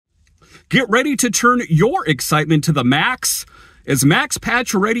Get ready to turn your excitement to the max as Max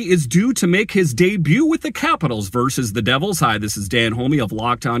Pacioretty is due to make his debut with the Capitals versus the Devils. Hi, this is Dan Homey of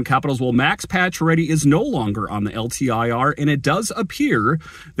Locked On Capitals. Well, Max Pacioretty is no longer on the LTIR, and it does appear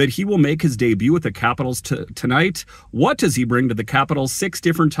that he will make his debut with the Capitals tonight. What does he bring to the Capitals? 6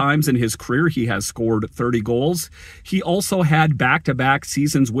 different times in his career, he has scored 30 goals. He also had back-to-back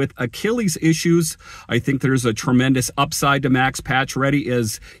seasons with Achilles issues. I think there's a tremendous upside to Max Pacioretty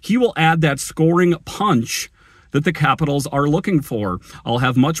as he will add that scoring punch that the Capitals are looking for. I'll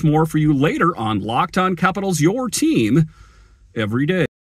have much more for you later on Locked On Capitals, your team every day.